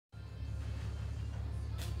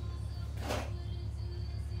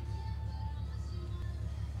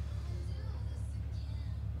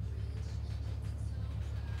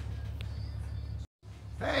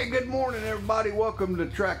Hey, good morning everybody. Welcome to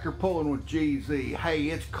Tractor Pulling with GZ. Hey,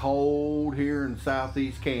 it's cold here in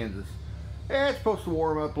southeast Kansas. Yeah, it's supposed to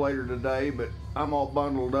warm up later today, but I'm all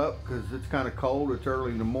bundled up because it's kind of cold. It's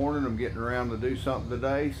early in the morning. I'm getting around to do something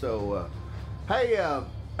today. So, hey,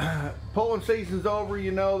 pulling season's over.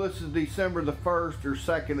 You know, this is December the 1st or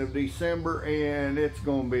 2nd of December, and it's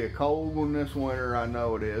going to be a cold one this winter. I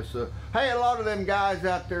know it is. So, hey, a lot of them guys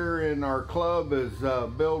out there in our club is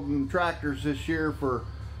building tractors this year for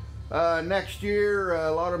next year.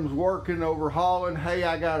 A lot of them's working, overhauling. Hey,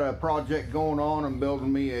 I got a project going on. I'm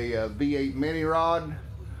building me a V8 mini rod.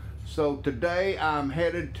 So today I'm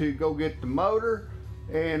headed to go get the motor,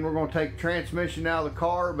 and we're going to take the transmission out of the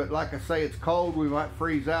car. But like I say, it's cold. We might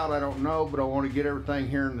freeze out. I don't know, but I want to get everything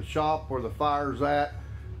here in the shop where the fire's at,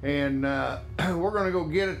 and we're going to go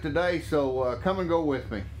get it today. So come and go with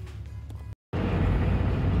me.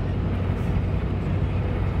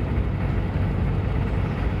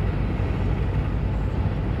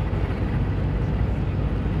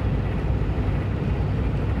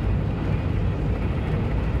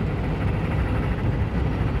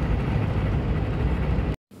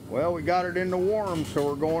 Well, we got it in the warm, so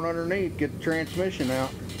we're going underneath, get the transmission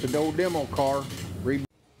out. It's the old demo car.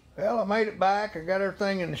 Well, I made it back. I got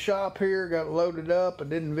everything in the shop here, got it loaded up. I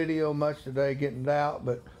didn't video much today getting it out,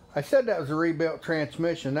 but I said that was a rebuilt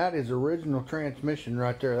transmission. That is original transmission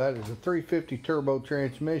right there. That is a 350 turbo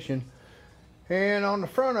transmission. And on the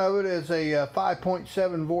front of it is a 5.7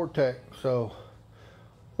 Vortec. So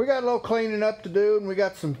we got a little cleaning up to do, and we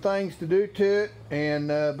got some things to do to it, and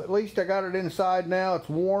but at least I got it inside now. It's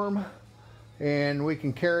warm, and we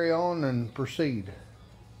can carry on and proceed.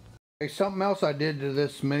 Okay, something else I did to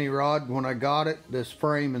this mini rod when I got it, this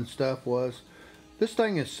frame and stuff, was this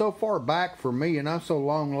thing is so far back for me, and I'm so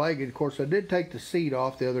long-legged. Of course, I did take the seat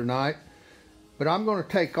off the other night, but I'm going to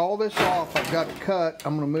take all this off. I've got it cut.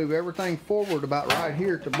 I'm going to move everything forward about right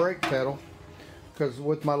here at the brake pedal, because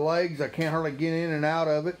with my legs I can't hardly get in and out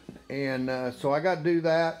of it, and so I got to do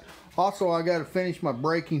that. Also, I got to finish my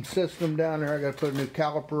braking system down there. I got to put a new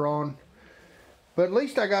caliper on, but at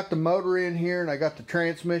least I got the motor in here, and I got the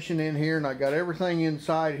transmission in here, and I got everything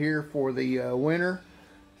inside here for the winter,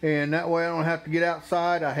 and that way I don't have to get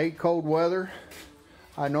outside. I hate cold weather.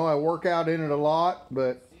 I know I work out in it a lot,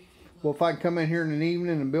 but well, if I can come in here in the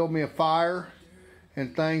evening and build me a fire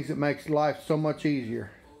and things, it makes life so much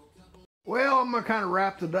easier. Well, I'm going to kind of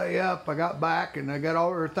wrap the day up. I got back and I got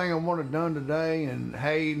everything I wanted done today. And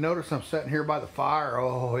hey, notice I'm sitting here by the fire.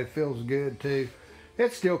 Oh, it feels good too.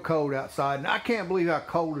 It's still cold outside, and I can't believe how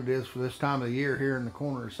cold it is for this time of the year here in the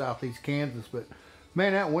corner of southeast Kansas. But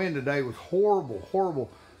man, that wind today was horrible, horrible.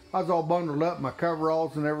 I was all bundled up in my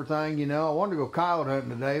coveralls and everything, you know. I wanted to go coyote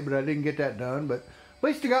hunting today, but I didn't get that done. But at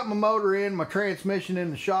least I got my motor in, my transmission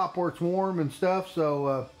in the shop where it's warm and stuff.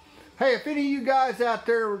 So, hey, if any of you guys out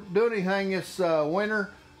there do anything this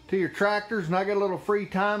winter to your tractors, and I got a little free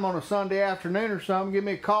time on a Sunday afternoon or something, give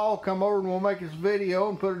me a call, come over and we'll make this video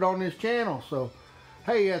and put it on this channel. So,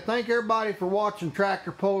 hey, thank everybody for watching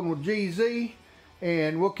Tractor Pulling with GZ,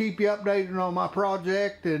 and we'll keep you updated on my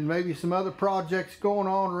project and maybe some other projects going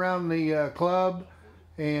on around the club.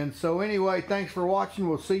 And so anyway, thanks for watching.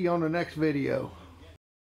 We'll see you on the next video.